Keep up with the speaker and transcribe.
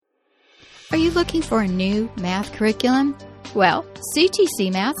Are you looking for a new math curriculum? Well,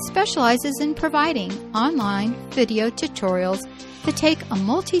 CTC Math specializes in providing online video tutorials that take a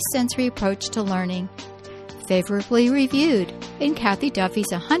multi-sensory approach to learning. Favorably reviewed in Kathy Duffy's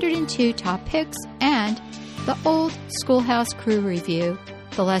 102 Top Picks and the Old Schoolhouse Crew Review.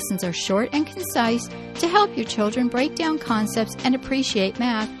 The lessons are short and concise to help your children break down concepts and appreciate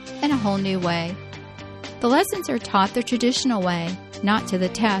math in a whole new way. The lessons are taught the traditional way, not to the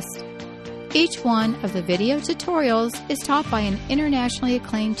test. Each one of the video tutorials is taught by an internationally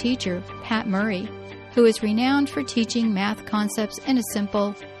acclaimed teacher, Pat Murray, who is renowned for teaching math concepts in a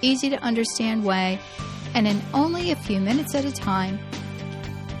simple, easy-to-understand way and in only a few minutes at a time.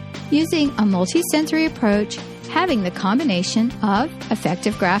 Using a multi-sensory approach, having the combination of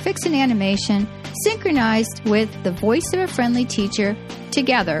effective graphics and animation synchronized with the voice of a friendly teacher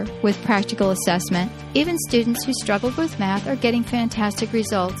together with practical assessment, even students who struggled with math are getting fantastic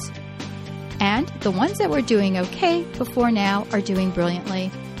results. And the ones that were doing okay before now are doing brilliantly.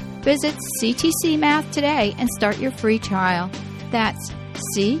 Visit CTC Math today and start your free trial. That's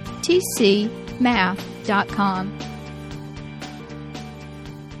ctcmath.com.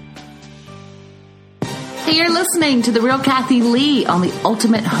 Hey, you're listening to The Real Kathy Lee on the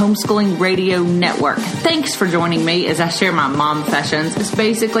Ultimate Homeschooling Radio Network. Thanks for joining me as I share my mom sessions. It's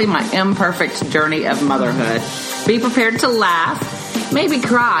basically my imperfect journey of motherhood. Be prepared to laugh, maybe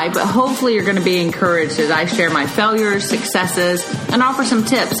cry, but hopefully you're going to be encouraged as I share my failures, successes, and offer some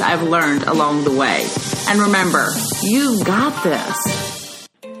tips I've learned along the way. And remember, you got this.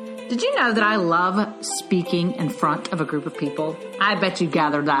 Did you know that I love speaking in front of a group of people? I bet you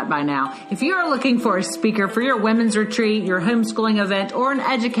gathered that by now. If you are looking for a speaker for your women's retreat, your homeschooling event, or an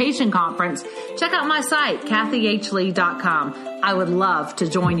education conference, check out my site, kathyhlee.com. I would love to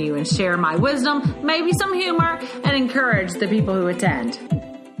join you and share my wisdom, maybe some humor, and encourage the people who attend.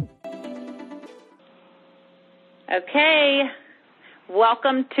 Okay.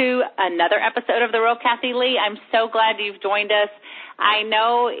 Welcome to another episode of The Real Kathy Lee. I'm so glad you've joined us. I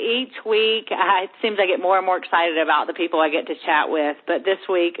know each week it seems I get more and more excited about the people I get to chat with, but this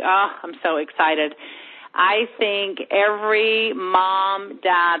week, I'm so excited. I think every mom,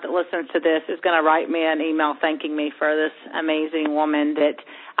 dad that listens to this is going to write me an email thanking me for this amazing woman that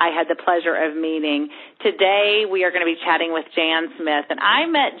I had the pleasure of meeting. Today we are going to be chatting with Jan Smith, and I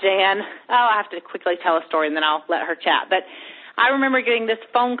met Jan. I have to quickly tell a story and then I'll let her chat, but I remember getting this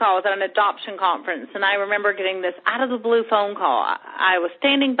phone call. I was at an adoption conference, and I remember getting this out-of-the-blue phone call. I was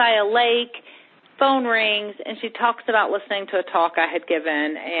standing by a lake, phone rings, and she talks about listening to a talk I had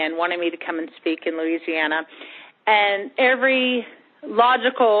given and wanting me to come and speak in Louisiana. And every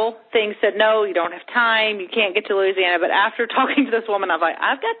logical thing said, no, you don't have time, you can't get to Louisiana. But after talking to this woman, I was like,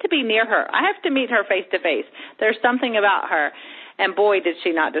 I've got to be near her. I have to meet her face-to-face. There's something about her. And boy, did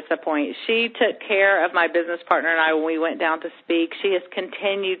she not disappoint. She took care of my business partner and I when we went down to speak. She has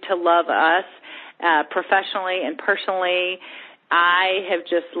continued to love us professionally and personally. I have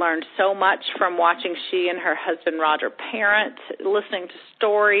just learned so much from watching she and her husband Roger parent, listening to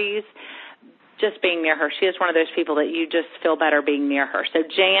stories, just being near her. She is one of those people that you just feel better being near her. So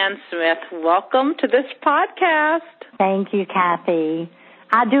Jan Smith, welcome to this podcast. Thank you, Kathy.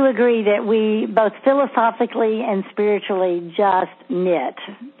 I do agree that we both philosophically and spiritually just knit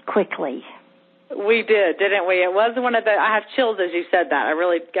quickly. We did, didn't we? It was one of the, I have chills as you said that. I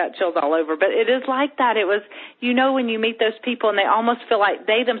really got chills all over. But it is like that. It was, you know, when you meet those people and they almost feel like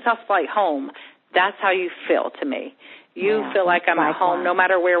they themselves feel like home, that's how you feel to me. You feel like I'm at home no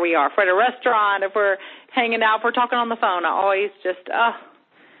matter where we are. If we're at a restaurant, if we're hanging out, if we're talking on the phone, I always just,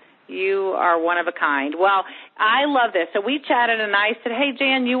 you are one of a kind. Well, I love this. So we chatted, and I said, hey,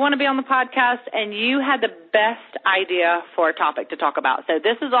 Jan, you want to be on the podcast? And you had the best idea for a topic to talk about. So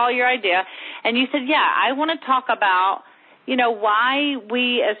this is all your idea. And you said, yeah, I want to talk about, you know, why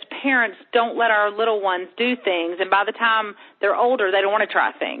we as parents don't let our little ones do things, and by the time they're older, they don't want to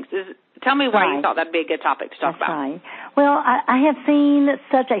try things. Tell me why you thought that would be a good topic to talk about. Right. Well, I have seen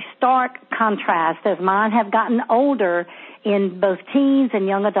such a stark contrast as mine have gotten older in both teens and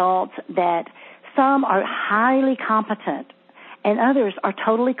young adults that some are highly competent and others are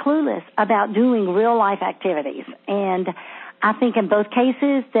totally clueless about doing real-life activities. And I think in both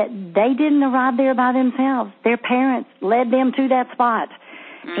cases that they didn't arrive there by themselves. Their parents led them to that spot.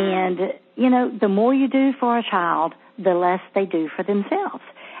 And, you know, the more you do for a child, the less they do for themselves.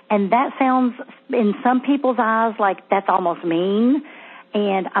 And that sounds, in some people's eyes, like that's almost mean.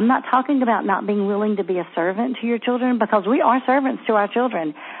 And I'm not talking about not being willing to be a servant to your children, because we are servants to our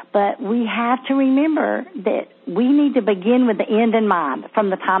children. But we have to remember that we need to begin with the end in mind from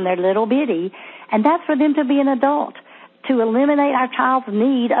the time they're little bitty, and that's for them to be an adult, to eliminate our child's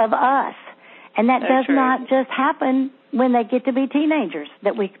need of us. And that does true. not just happen when they get to be teenagers,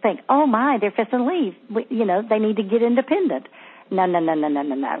 that we think, oh, my, they're fixing to leave. They need to get independent.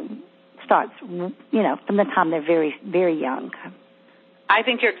 No. Starts, from the time they're very, very young. I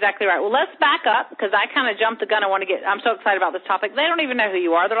think you're exactly right. Well, let's back up because I kind of jumped the gun. I'm so excited about this topic. They don't even know who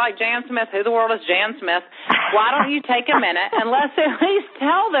you are. They're like, Jan Smith, who the world is Jan Smith? Why don't you take a minute and let's at least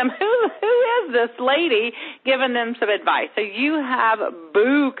tell them who is this lady giving them some advice? So you have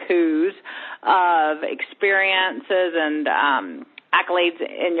bukus of experiences and accolades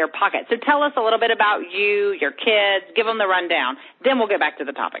in your pocket. So tell us a little bit about you, your kids, give them the rundown. Then we'll get back to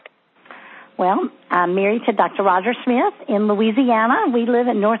the topic. Well, I'm married to Dr. Roger Smith in Louisiana. We live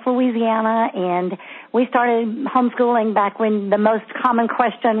in North Louisiana, and we started homeschooling back when the most common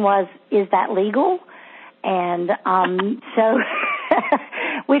question was, is that legal? And so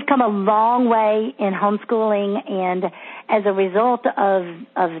we've come a long way in homeschooling, and as a result of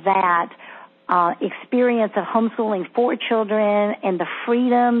that experience of homeschooling 4 children and the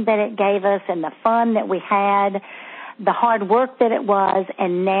freedom that it gave us and the fun that we had, the hard work that it was,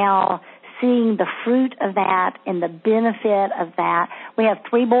 and now seeing the fruit of that and the benefit of that. We have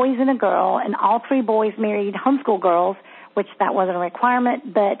 3 boys and a girl, and all 3 boys married homeschool girls, which that wasn't a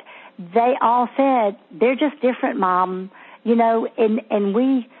requirement, but they all said, they're just different, Mom. And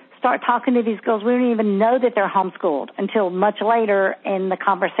we start talking to these girls. We don't even know that they're homeschooled until much later in the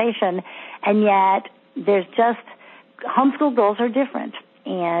conversation, and yet there's just, homeschool girls are different.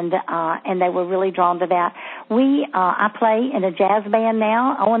 And they were really drawn to that. I play in a jazz band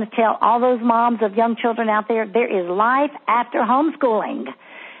now. I want to tell all those moms of young children out there is life after homeschooling.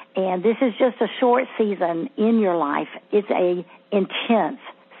 And this is just a short season in your life. It's a intense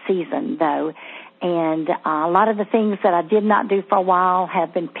season, though. And a lot of the things that I did not do for a while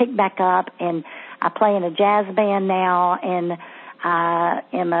have been picked back up. And I play in a jazz band now, and I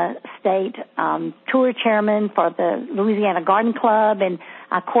am a state tour chairman for the Louisiana Garden Club, and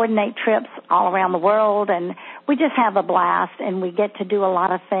I coordinate trips all around the world, and we just have a blast, and we get to do a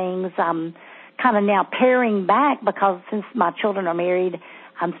lot of things. I'm kind of now paring back because since my children are married,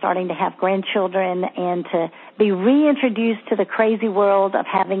 I'm starting to have grandchildren and to be reintroduced to the crazy world of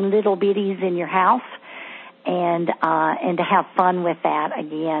having little bitties in your house and to have fun with that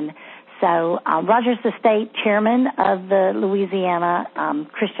again. So Roger's the state chairman of the Louisiana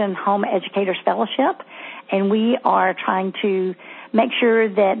Christian Home Educators Fellowship, and we are trying to make sure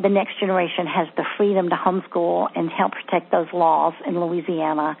that the next generation has the freedom to homeschool and help protect those laws in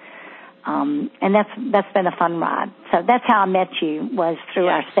Louisiana. And that's been a fun ride. So that's how I met you, was through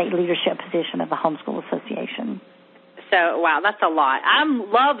our state leadership position of the Homeschool Association. So, wow, that's a lot. I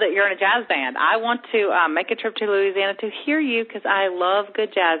love that you're in a jazz band. I want to make a trip to Louisiana to hear you because I love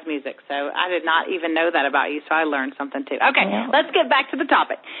good jazz music. So I did not even know that about you, so I learned something too. Okay, Let's get back to the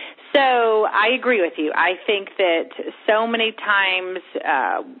topic. So I agree with you. I think that so many times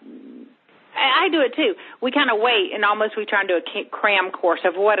I do it too. We kind of wait and almost we try and do a cram course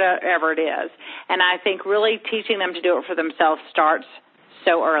of whatever it is. And I think really teaching them to do it for themselves starts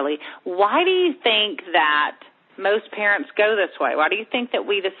so early. Why do you think that most parents go this way? Why do you think that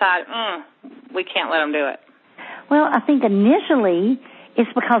we decide, we can't let them do it? Well, I think initially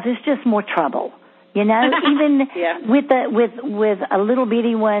it's because it's just more trouble. Even with a little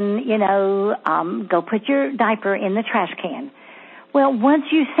bitty one, go put your diaper in the trash can. Well, once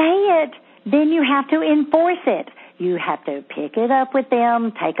you say it, then you have to enforce it. You have to pick it up with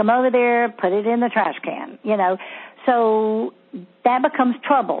them, take them over there, put it in the trash can, So that becomes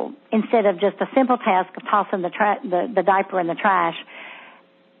trouble instead of just a simple task of tossing the diaper in the trash.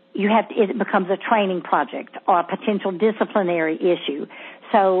 It becomes a training project or a potential disciplinary issue.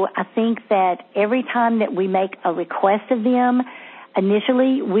 So I think that every time that we make a request of them,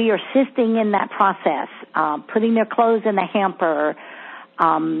 initially we are assisting in that process, putting their clothes in the hamper,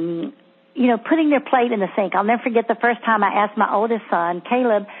 putting their plate in the sink. I'll never forget the first time I asked my oldest son,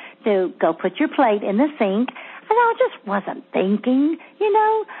 Caleb, to go put your plate in the sink. And I just wasn't thinking,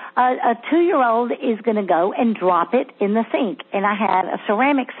 a 2-year-old is going to go and drop it in the sink. And I had a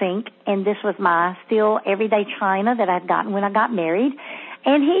ceramic sink, and this was my still everyday china that I'd gotten when I got married.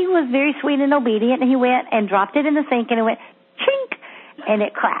 And he was very sweet and obedient, and he went and dropped it in the sink, and it went chink, and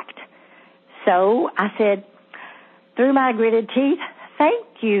it cracked. So I said, through my gritted teeth, thank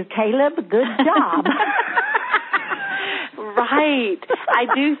you, Caleb. Good job. Right. I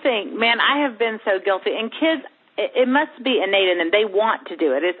do think, man, I have been so guilty. And kids, it must be innate in them. They want to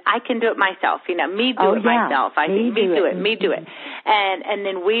do it. I can do it myself. Me do it myself. I think me do it. And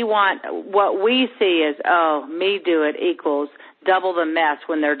then we want, what we see is, me do it equals double the mess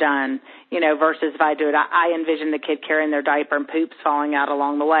when they're done, versus if I do it, I envision the kid carrying their diaper and poops falling out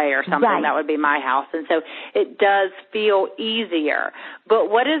along the way or something. Right. That would be my house. And so it does feel easier. But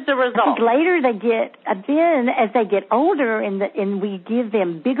what is the result? Later then as they get older and we give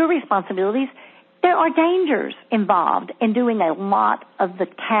them bigger responsibilities, there are dangers involved in doing a lot of the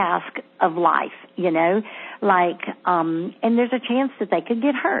task of life, and there's a chance that they could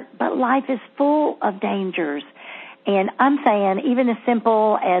get hurt. But life is full of dangers. And I'm saying even as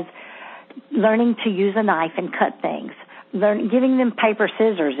simple as learning to use a knife and cut things, giving them paper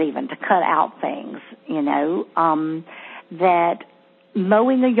scissors even to cut out things, that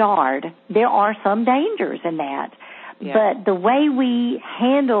mowing a yard, there are some dangers in that. Yeah. But the way we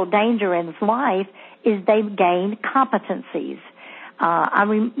handle danger in life is they gain competencies.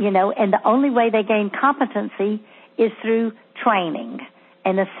 And the only way they gain competency is through training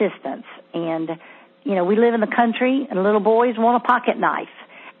and assistance. And, we live in the country and little boys want a pocket knife.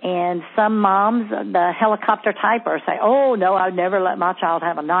 And some moms, the helicopter typer, say, oh, no, I'd never let my child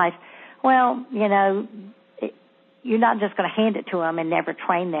have a knife. Well, you're not just going to hand it to them and never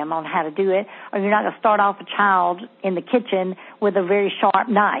train them on how to do it, or you're not going to start off a child in the kitchen with a very sharp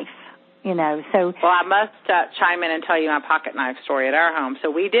knife, so. Well, I must chime in and tell you my pocket knife story at our home. So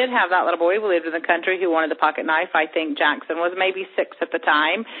we did have that little boy who lived in the country who wanted the pocket knife. I think Jackson was maybe 6 at the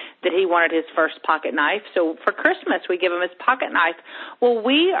time that he wanted his first pocket knife. So for Christmas, we give him his pocket knife. Well,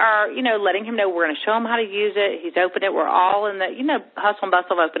 we are, letting him know we're going to show him how to use it. He's opened it. We're all in the, hustle and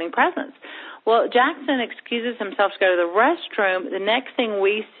bustle of opening presents. Well, Jackson excuses himself to go to the restroom. The next thing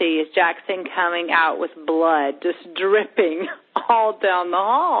we see is Jackson coming out with blood just dripping all down the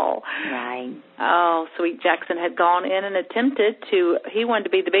hall. Right. Oh, sweet Jackson had gone in and he wanted to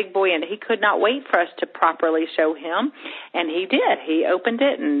be the big boy, and he could not wait for us to properly show him, and he did. He opened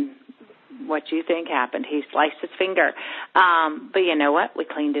it, and what do you think happened? He sliced his finger. But you know what? We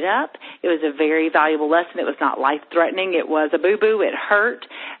cleaned it up. It was a very valuable lesson. It was not life-threatening. It was a boo-boo. It hurt.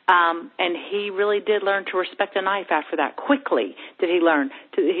 And he really did learn to respect a knife after that. Quickly did he learn.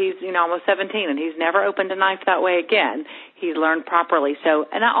 He's, almost 17, and he's never opened a knife that way again. He's learned properly. So,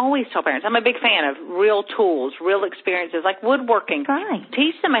 and I always tell parents, I'm a big fan of real tools, real experiences, like woodworking. Right.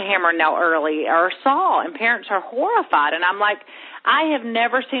 Teach them a hammer nail early or a saw, and parents are horrified. And I'm like, I have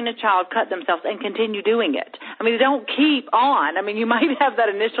never seen a child cut themselves and continue doing it. I mean, they don't keep on. I mean, you might have that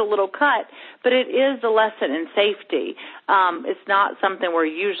initial little cut, but it is a lesson in safety. It's not something where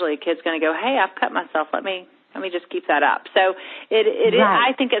usually a kid's going to go, hey, I've cut myself. Let me just keep that up. So it is,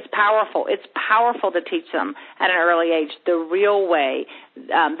 I think it's powerful. It's powerful to teach them at an early age the real way,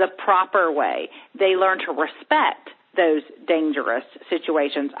 the proper way. They learn to respect those dangerous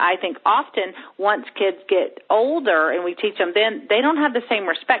situations. I think often once kids get older and we teach them, then they don't have the same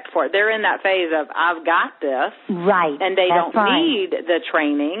respect for it. They're in that phase of, I've got this. Right. And they don't need the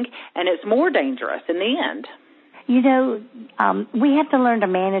training, and it's more dangerous in the end. We have to learn to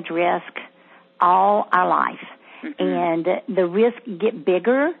manage risk all our life. Mm-hmm. And the risks get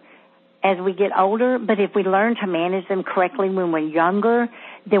bigger as we get older, but if we learn to manage them correctly when we're younger,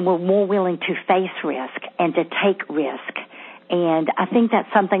 then we're more willing to face risk and to take risk. And I think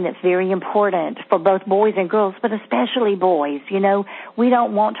that's something that's very important for both boys and girls, but especially boys. We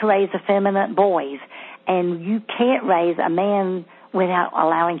don't want to raise effeminate boys, and you can't raise a man without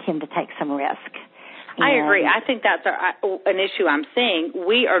allowing him to take some risk. I agree. I think that's an issue I'm seeing.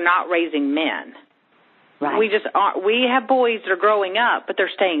 We are not raising men. Right. We just aren't. We have boys that are growing up, but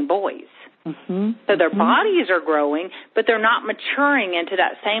they're staying boys. Mm-hmm. So their bodies are growing, but they're not maturing into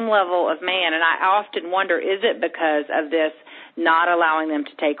that same level of man. And I often wonder, is it because of this not allowing them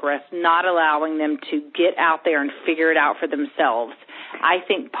to take risks, not allowing them to get out there and figure it out for themselves? I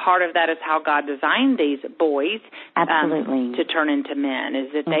think part of that is how God designed these boys to turn into men,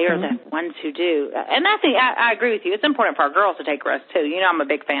 is that they are the ones who do. And I agree with you. It's important for our girls to take risks, too. I'm a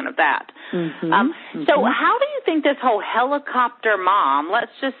big fan of that. Mm-hmm. So how do you think this whole helicopter mom,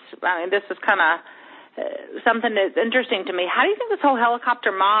 this is kind of something that's interesting to me. How do you think this whole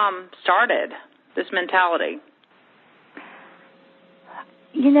helicopter mom started, this mentality?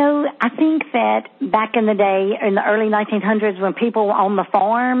 I think that back in the day, in the early 1900s, when people were on the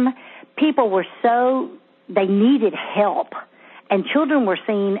farm, people were they needed help. And children were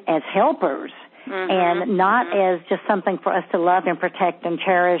seen as helpers and not as just something for us to love and protect and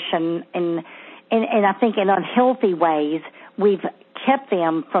cherish. And I think in unhealthy ways, we've kept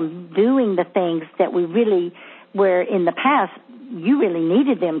them from doing the things that we really were in the past. You really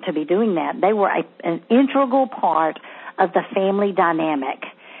needed them to be doing that. They were an integral part of the family dynamic.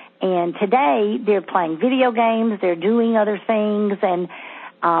 And today they're playing video games, they're doing other things, and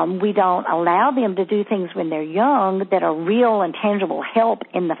We don't allow them to do things when they're young that are real and tangible help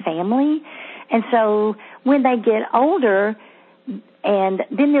in the family. And so when they get older, and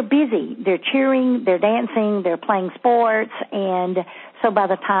then they're busy. They're cheering, they're dancing, they're playing sports, and so by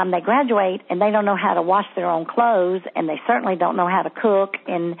the time they graduate and they don't know how to wash their own clothes, and they certainly don't know how to cook,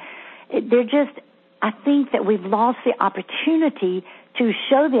 and they're just, I think that we've lost the opportunity to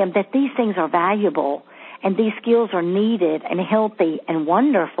show them that these things are valuable and these skills are needed and healthy and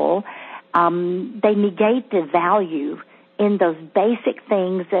wonderful. They negate the value in those basic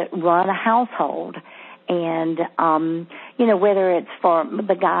things that run a household. And, whether it's for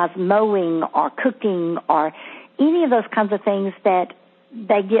the guys mowing or cooking or any of those kinds of things, that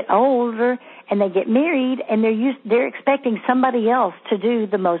they get older and they get married and they're expecting somebody else to do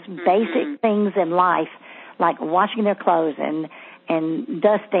the most basic things in life, like washing their clothes and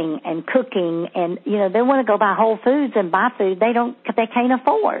dusting and cooking. And, they want to go buy Whole Foods and buy food they can't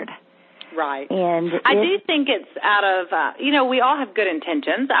afford. Right. And I do think it's out of, we all have good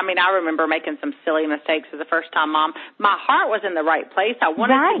intentions. I mean, I remember making some silly mistakes as a first-time mom. My heart was in the right place. I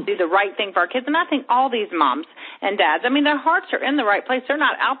wanted to do the right thing for our kids. And I think all these moms and dads, I mean, their hearts are in the right place. They're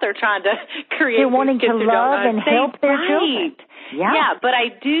not out there trying to create They're wanting to love and help their children. Yeah, but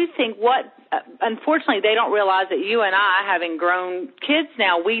I do think unfortunately, they don't realize that you and I, having grown kids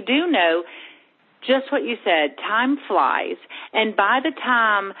now, we do know just what you said, time flies, and by the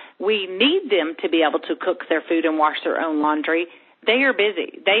time we need them to be able to cook their food and wash their own laundry, they are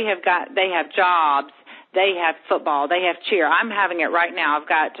busy. They have jobs, they have football, they have cheer. I'm having it right now. I've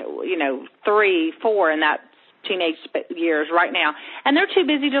got, 3, 4 in that teenage years right now, and they're too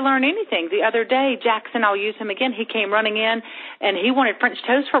busy to learn anything. The other day, Jackson, I'll use him again, he came running in, and he wanted French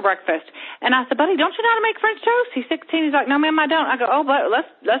toast for breakfast. And I said, buddy, don't you know how to make French toast? He's 16. He's like, no, ma'am, I don't. I go, oh, but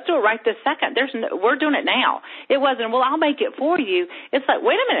let's do it right this second. We're doing it now. It wasn't, well, I'll make it for you. It's like,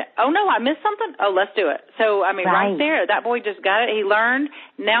 wait a minute. Oh, no, I missed something? Oh, let's do it. So, I mean, right there, that boy just got it. He learned.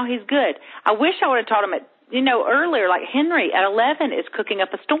 Now he's good. I wish I would have taught him it earlier, like Henry at 11 is cooking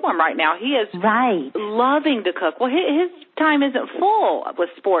up a storm right now. He is loving to cook. Well, his time isn't full with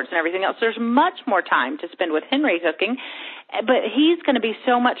sports and everything else. There's much more time to spend with Henry cooking, but he's going to be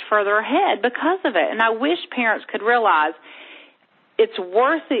so much further ahead because of it. And I wish parents could realize it's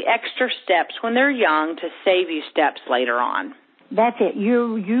worth the extra steps when they're young to save you steps later on. That's it.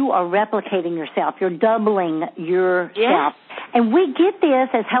 You are replicating yourself. You're doubling yourself. And we get this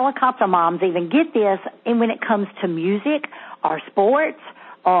as helicopter moms, even get this, and when it comes to music or sports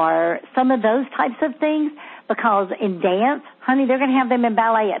or some of those types of things, because in dance, honey, they're going to have them in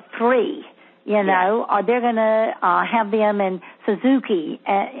ballet at 3, or they're going to have them in Suzuki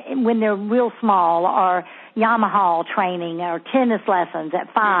when they're real small, or Yamaha training or tennis lessons at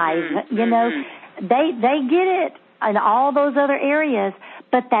 5. They get it in all those other areas.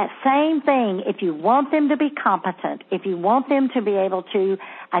 But that same thing, if you want them to be competent, if you want them to be able to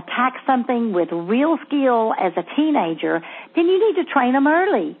attack something with real skill as a teenager, then you need to train them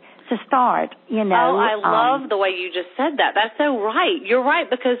early to start, Oh, I love the way you just said that. That's so right. You're right,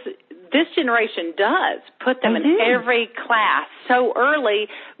 because this generation does put them in every class so early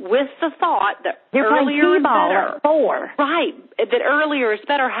with the thought that they're earlier is better. At 4. Right, that earlier is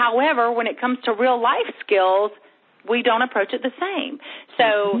better. However, when it comes to real life skills, we don't approach it the same.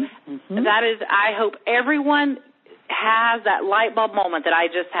 So that is, I hope everyone has that light bulb moment that I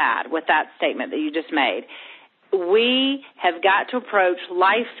just had with that statement that you just made. We have got to approach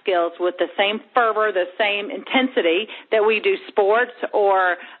life skills with the same fervor, the same intensity that we do sports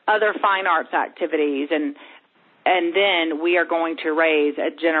or other fine arts activities. And then we are going to raise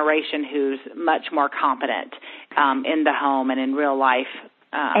a generation who's much more competent in the home and in real life.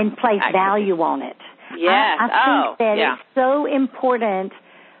 And place value on it. Yes. I think that it's so important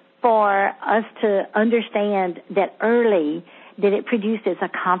for us to understand that early that it produces a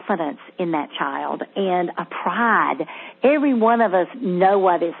confidence in that child and a pride. Every one of us know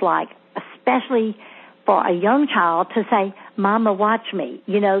what it's like, especially for a young child to say, Mama, watch me.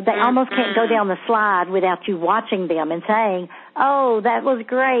 They almost can't go down the slide without you watching them and saying, oh, that was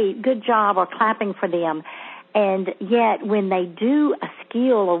great, good job, or clapping for them. And yet when they do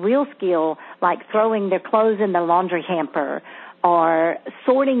a real skill, like throwing their clothes in the laundry hamper or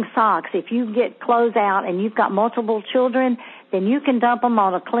sorting socks, if you get clothes out and you've got multiple children, then you can dump them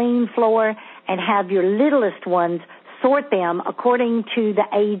on a clean floor and have your littlest ones sort them according to the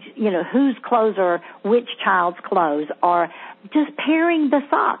age, whose clothes are which child's clothes, or just pairing the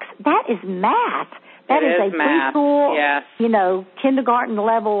socks. That is math. That is a preschool, kindergarten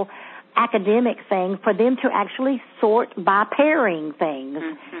level academic thing for them to actually sort by pairing things.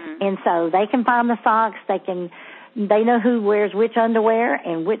 And so they can find the socks, they can They know who wears which underwear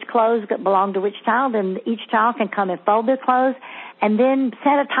and which clothes belong to which child, and each child can come and fold their clothes and then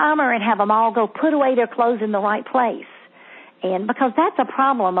set a timer and have them all go put away their clothes in the right place. And because that's a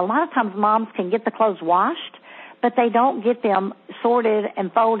problem, a lot of times moms can get the clothes washed, but they don't get them sorted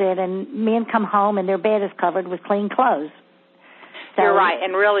and folded, and men come home and their bed is covered with clean clothes. So, you're right,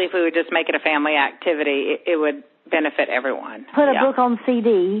 and really if we would just make it a family activity, it would benefit everyone. Put a book on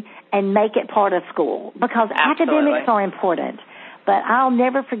CD and make it part of school, because academics are important. But I'll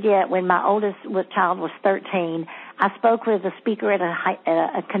never forget when my oldest child was 13, I spoke with a speaker at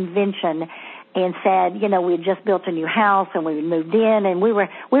a convention and said, you know, we had just built a new house and we moved in and we were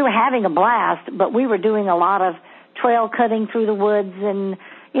having a blast, but we were doing a lot of trail cutting through the woods and,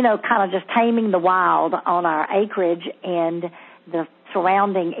 you know, kind of just taming the wild on our acreage and the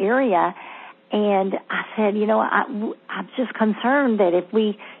surrounding area. And I said, you know, I'm just concerned that if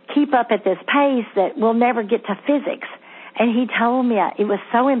we keep up at this pace that we'll never get to physics. And he told me, it was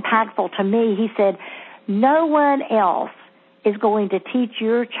so impactful to me, he said, no one else is going to teach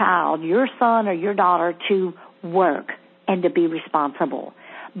your child, your son or your daughter, to work and to be responsible.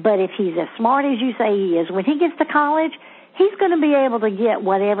 But if he's as smart as you say he is, when he gets to college, he's going to be able to get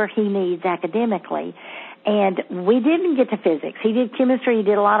whatever he needs academically. And we didn't get to physics. He did chemistry, he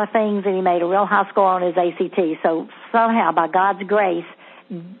did a lot of things, and he made a real high score on his ACT. So somehow, by God's grace,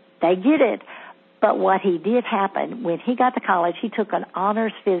 they get it. But what he did happen, when he got to college, he took an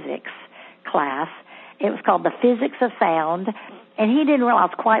honors physics class. It was called the Physics of Sound, and he didn't realize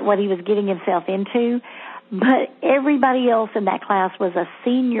quite what he was getting himself into. But everybody else in that class was a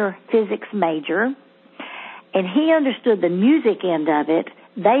senior physics major, and he understood the music end of it.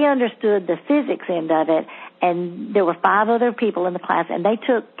 They understood the physics end of it, and there were 5 other people in the class, and they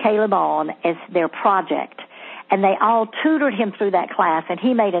took Caleb on as their project. And they all tutored him through that class, and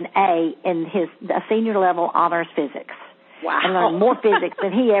he made an A in a senior level honors physics. Wow. And learned more physics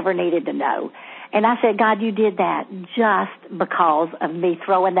than he ever needed to know. And I said, God, you did that just because of me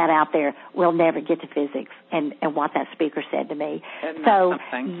throwing that out there. We'll never get to physics, and what that speaker said to me. Isn't so,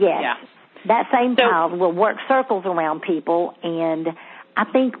 yes, that same child will work circles around people, and I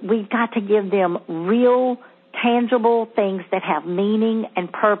think we've got to give them real, tangible things that have meaning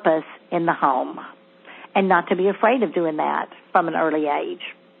and purpose in the home, and not to be afraid of doing that from an early age.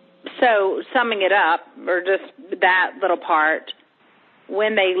 So, summing it up, or just that little part,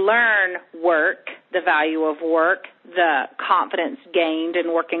 when they learn work, the value of work, the confidence gained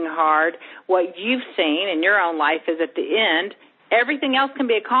in working hard, what you've seen in your own life is at the end, everything else can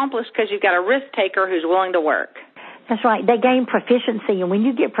be accomplished because you've got a risk taker who's willing to work. That's right. They gain proficiency, and when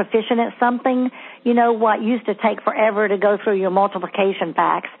you get proficient at something, you know what used to take forever to go through your multiplication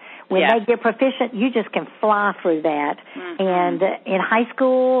facts, when they get proficient, you just can fly through that. Mm-hmm. And in high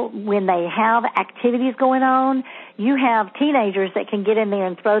school, when they have activities going on, you have teenagers that can get in there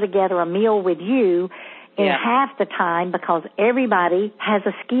and throw together a meal with you in half the time because everybody has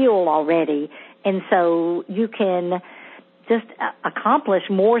a skill already. And so you can just accomplish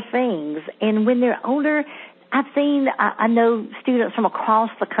more things. And when they're older, I know students from across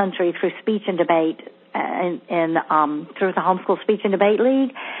the country through speech and debate and through the Homeschool Speech and Debate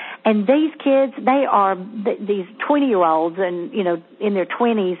League. And these kids, they are these 20-year-olds and, you know, in their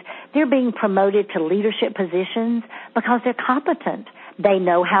 20s, they're being promoted to leadership positions because they're competent. They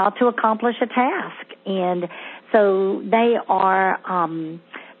know how to accomplish a task. And so they are,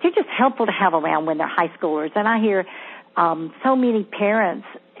 they're just helpful to have around when they're high schoolers. And I hear so many parents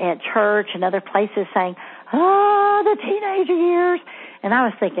at church and other places saying, the teenager years. And I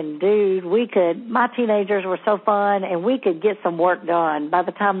was thinking, dude, my teenagers were so fun and we could get some work done. By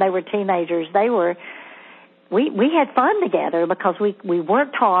the time they were teenagers, we had fun together because we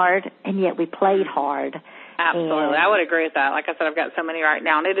worked hard and yet we played hard. Absolutely. I would agree with that. Like I said, I've got so many right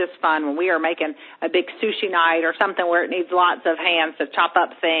now, and it is fun when we are making a big sushi night or something where it needs lots of hands to chop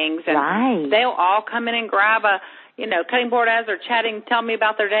up things. And they'll all come in and grab a cutting board as they're chatting, tell me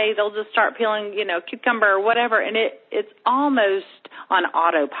about their day. They'll just start peeling, cucumber or whatever, and it's almost on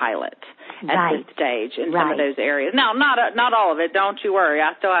autopilot at this stage in some of those areas. Now, not all of it. Don't you worry.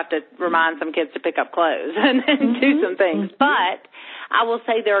 I still have to remind some kids to pick up clothes and do some things. But I will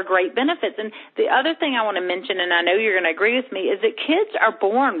say there are great benefits. And the other thing I want to mention, and I know you're going to agree with me, is that kids are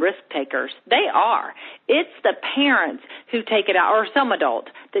born risk takers. They are. It's the parents who take it out, or some adult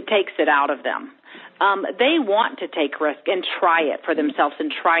that takes it out of them. They want to take risk and try it for themselves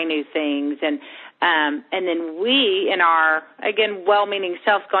and try new things. And then we, in our, again, well-meaning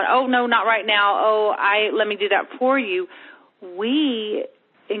self going, oh, no, not right now. Oh, let me do that for you. We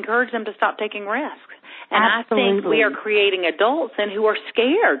encourage them to stop taking risks. And Absolutely. I think we are creating adults who are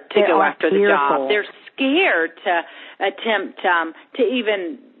scared to go after the job. They're scared to attempt to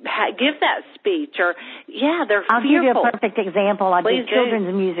even give that speech, or they're fearful. I'll give you a perfect example. I did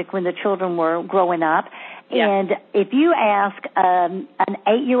children's music when the children were growing up, and if you ask an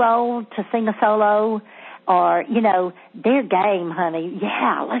 8-year-old to sing a solo, or they're game, honey.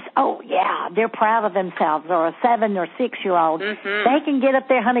 They're proud of themselves. Or a 7 or 6-year-old, they can get up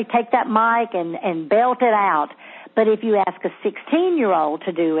there, honey, take that mic and belt it out. But if you ask a 16-year-old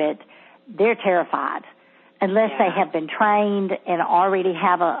to do it, they're terrified. Unless they have been trained and already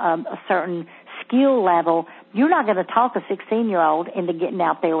have a certain skill level, you're not going to talk a 16-year-old into getting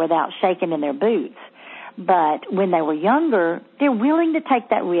out there without shaking in their boots. But when they were younger, they're willing to take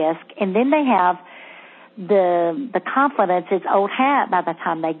that risk, and then they have the confidence. It's old hat by the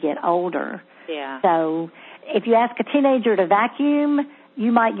time they get older. Yeah. So if you ask a teenager to vacuum,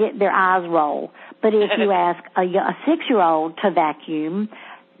 you might get their eyes roll. But if you ask a 6-year-old to vacuum,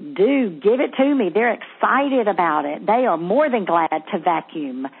 give it to me. They're excited about it. They are more than glad to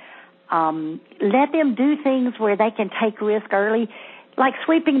vacuum. Let them do things where they can take risk early, like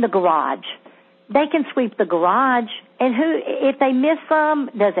sweeping the garage. They can sweep the garage, and if they miss some,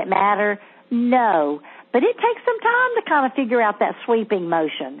 does it matter? No. But it takes some time to kind of figure out that sweeping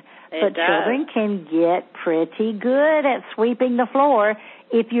motion. But children can get pretty good at sweeping the floor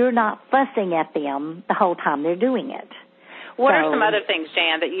if you're not fussing at them the whole time they're doing it. What are some other things,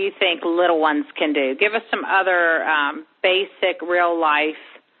 Jan, that you think little ones can do? Give us some other basic real-life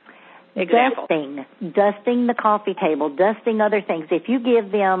examples. Dusting the coffee table, dusting other things. If you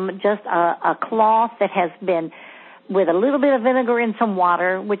give them just a cloth that has been with a little bit of vinegar and some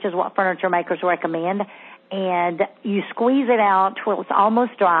water, which is what furniture makers recommend, and you squeeze it out till it's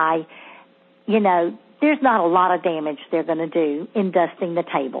almost dry, there's not a lot of damage they're going to do in dusting the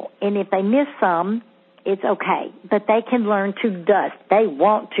table. And if they miss some, it's okay. But they can learn to dust. They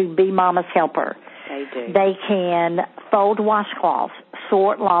want to be mama's helper. They do. They can fold washcloths,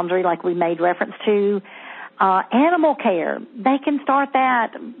 sort laundry like we made reference to. Animal care, they can start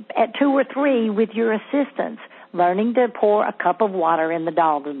that at 2 or 3 with your assistance, learning to pour a cup of water in the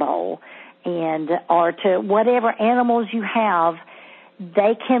dog's bowl, or to whatever animals you have.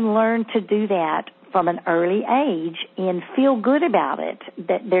 They can learn to do that from an early age and feel good about it,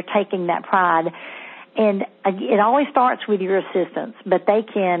 that they're taking that pride. And it always starts with your assistance, but they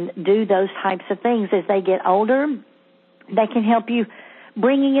can do those types of things as they get older. They can help you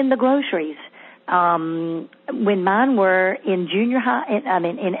bringing in the groceries. When mine were in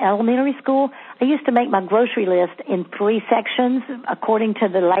in elementary school, I used to make my grocery list in 3 sections according to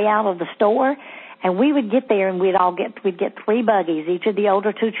the layout of the store. And we would get there and we'd get 3 buggies. Each of the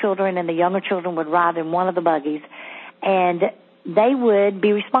older 2 children and the younger children would ride in one of the buggies. And they would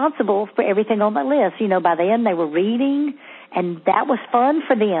be responsible for everything on the list. By the end they were reading, and that was fun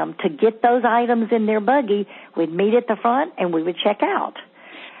for them to get those items in their buggy. We'd meet at the front and we would check out.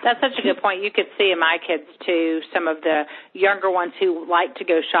 That's such a good point. You could see in my kids, too, some of the younger ones who like to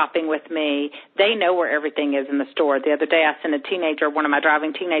go shopping with me, they know where everything is in the store. The other day I sent a teenager, one of my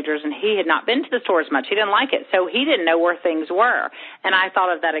driving teenagers, and he had not been to the store as much. He didn't like it, so he didn't know where things were. And I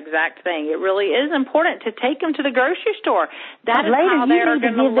thought of that exact thing. It really is important to take them to the grocery store. That is how they're going to learn. Later,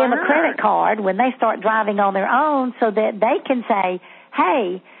 you need to give them a credit card when they start driving on their own so that they can say,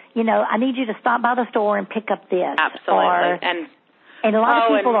 hey, I need you to stop by the store and pick up this. Absolutely. And a lot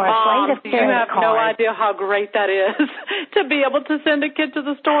of people are afraid of credit cards. You have no idea how great that is to be able to send a kid to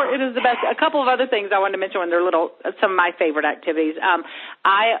the store. It is the best. A couple of other things I wanted to mention when they're little, some of my favorite activities.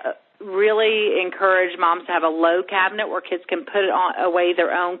 I really encourage moms to have a low cabinet where kids can put away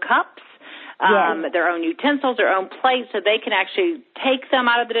their own cups, their own utensils, their own plates, so they can actually take them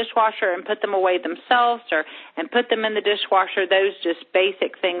out of the dishwasher and put them away themselves and put them in the dishwasher. Those just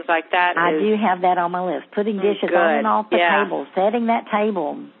basic things like that. I do have that on my list. Putting dishes on and off the table, setting that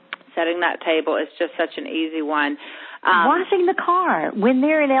table. Setting that table is just such an easy one. Washing the car. When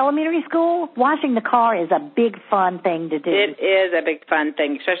they're in elementary school, washing the car is a big fun thing to do. It is a big fun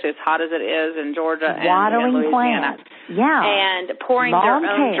thing, especially as hot as it is in Georgia and Watering Louisiana. plants. Yeah. And pouring their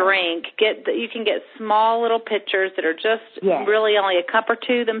own drink. You can get small little pitchers that are just really only a cup or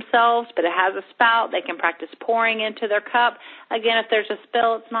 2 themselves, but it has a spout. They can practice pouring into their cup. Again, if there's a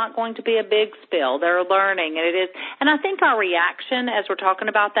spill, it's not going to be a big spill. They're learning, and it is. And I think our reaction, as we're talking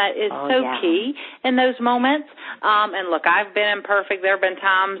about that, is key in those moments. And look, I've been imperfect. There have been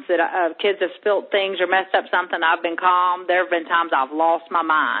times that kids have spilt things or messed up something. I've been calm. There have been times I've lost my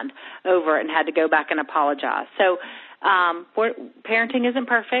mind over it and had to go back and apologize. So parenting isn't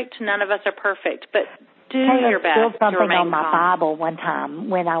perfect. None of us are perfect. But your best spilled something to remain on my calm. Bible one time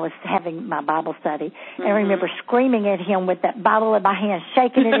when I was having my Bible study. And I remember screaming at him with that Bible in my hand,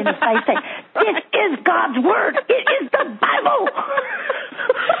 shaking it in his face, saying, "This is God's Word. It is the Bible."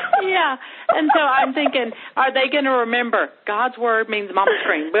 Yeah, and so I'm thinking, are they going to remember God's Word means Mama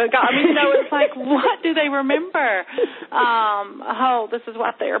scream? It's like, what do they remember? This is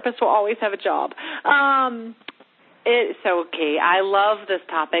why therapists will always have a job. It's so key. I love this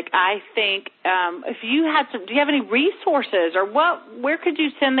topic. I think if you had do you have any resources or where could you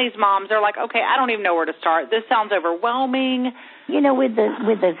send these moms? They're like, okay, I don't even know where to start. This sounds overwhelming. With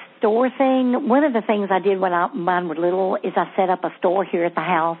the store thing, one of the things I did when mine were little is I set up a store here at the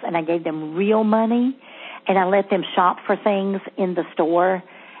house and I gave them real money and I let them shop for things in the store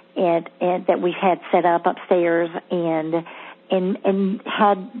and that we had set up upstairs and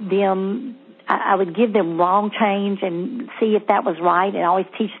had them. I would give them wrong change and see if that was right and always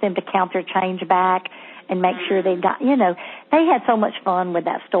teach them to count their change back and make sure they got, they had so much fun with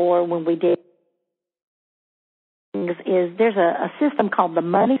that store when we did. There's a system called the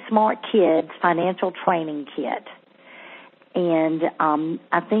Money Smart Kids Financial Training Kit. And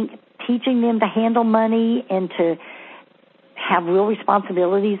I think teaching them to handle money and to have real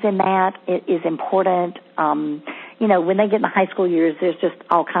responsibilities in that is important. When they get in the high school years, there's just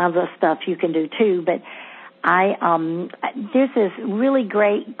all kinds of stuff you can do too. But there's this really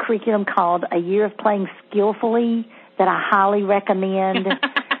great curriculum called A Year of Playing Skillfully that I highly recommend.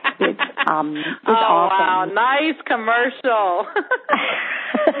 It's awesome. Wow, nice commercial.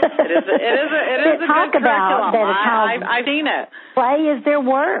 It is a good curriculum. I've seen it. Play is their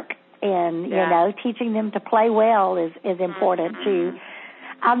work, and teaching them to play well is important too.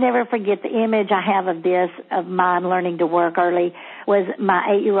 I'll never forget the image I have of mine learning to work early was my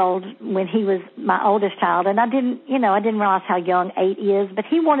 8-year-old when he was my oldest child. And I didn't realize how young 8 is, but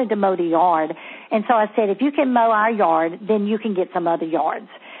he wanted to mow the yard. And so I said, if you can mow our yard, then you can get some other yards.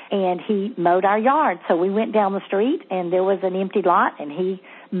 And he mowed our yard. So we went down the street and there was an empty lot and he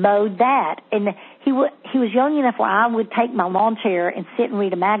mowed that. And he was young enough where I would take my lawn chair and sit and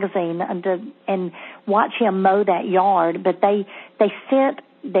read a magazine and watch him mow that yard. But they sent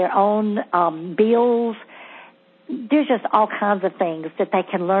their own bills. There's just all kinds of things that they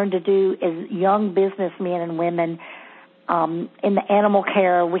can learn to do as young businessmen and women. In the animal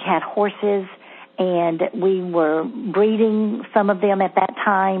care, we had horses, and we were breeding some of them at that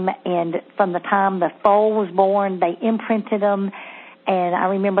time. And from the time the foal was born, they imprinted them. And I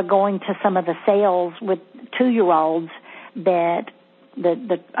remember going to some of the sales with 2-year-olds that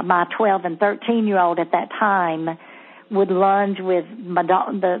my 12 and 13-year-old at that time would lunge with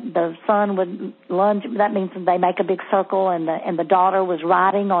the son would lunge. That means they make a big circle, and the daughter was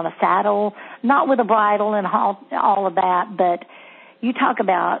riding on a saddle, not with a bridle and all of that. But you talk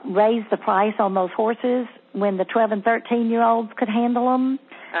about raise the price on those horses when the 12 and 13-year-olds could handle them.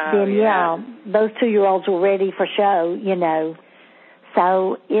 Those 2-year-olds were ready for show.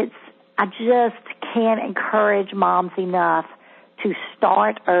 So I just can't encourage moms enough to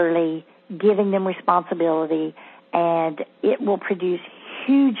start early, giving them responsibility. And it will produce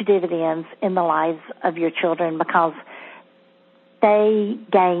huge dividends in the lives of your children because they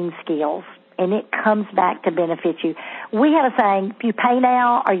gain skills, and it comes back to benefit you. We have a saying, you pay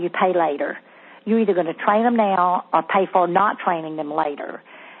now or you pay later. You're either going to train them now or pay for not training them later.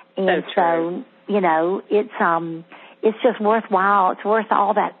 And so, it's just worthwhile. It's worth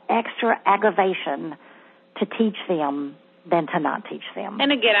all that extra aggravation to teach them than to not teach them.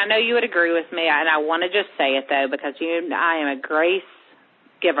 And again, I know you would agree with me, and I want to just say it, though, because I am a grace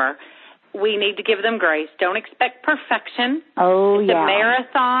giver. We need to give them grace. Don't expect perfection. It's a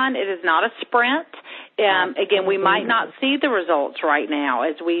marathon. It is not a sprint. Again, we might not see the results right now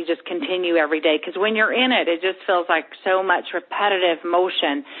as we just continue every day, because when you're in it, it just feels like so much repetitive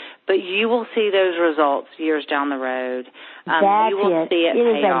motion. But you will see those results years down the road. You will see it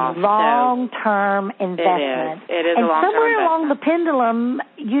pay off. It is a long-term investment. It is a long-term investment. And somewhere along the pendulum,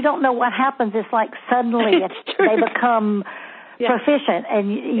 you don't know what happens. It's like suddenly they become proficient. And,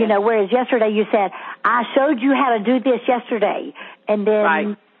 whereas yesterday you said, I showed you how to do this yesterday. And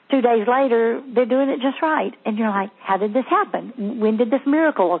then 2 days later, they're doing it just right. And you're like, how did this happen? When did this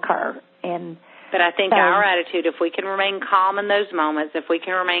miracle occur? But I think our attitude, if we can remain calm in those moments, if we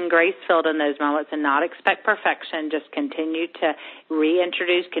can remain grace-filled in those moments and not expect perfection, just continue to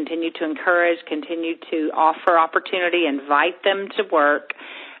reintroduce, continue to encourage, continue to offer opportunity, invite them to work,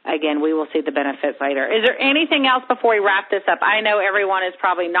 again, we will see the benefits later. Is there anything else before we wrap this up? I know everyone is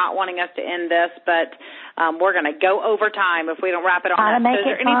probably not wanting us to end this, but we're going to go over time if we don't wrap it on. Try to make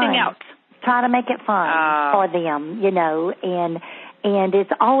it fun. Anything else? Try to make it fun for them, And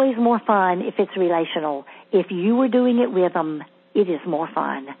it's always more fun if it's relational. If you were doing it with them, it is more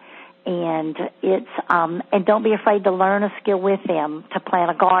fun. And it's and don't be afraid to learn a skill with them, to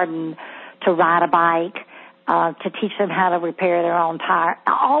plant a garden, to ride a bike, to teach them how to repair their own tire.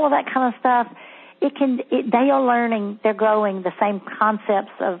 All of that kind of stuff. They are learning, they're growing the same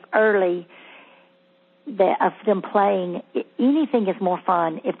concepts of early of them playing. Anything is more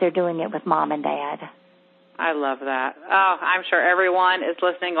fun if they're doing it with mom and dad. I love that. Oh, I'm sure everyone is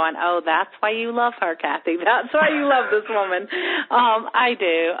listening going, oh, that's why you love her, Kathy. That's why you love this woman. I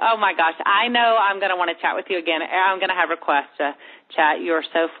do. Oh, my gosh. I know I'm going to want to chat with you again. I'm going to have requests to chat. You're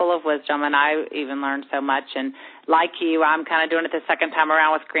so full of wisdom, and I even learned so much. And like you, I'm kind of doing it the second time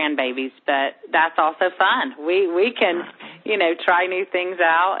around with grandbabies, but that's also fun. We can, try new things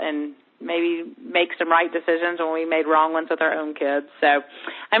out and maybe make some right decisions when we made wrong ones with our own kids. So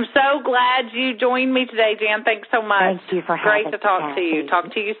I'm so glad you joined me today, Jan. Thanks so much. Thank you for having me. Great to talk to you.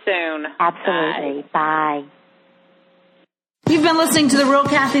 Talk to you soon. Absolutely. Bye. You've been listening to The Real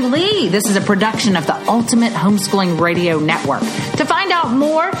Kathy Lee. This is a production of the Ultimate Homeschooling Radio Network. To find out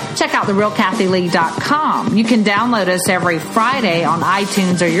more, check out therealkathylee.com. You can download us every Friday on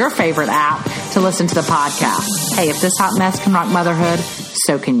iTunes or your favorite app to listen to the podcast. Hey, if this hot mess can rock motherhood,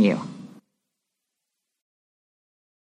 so can you.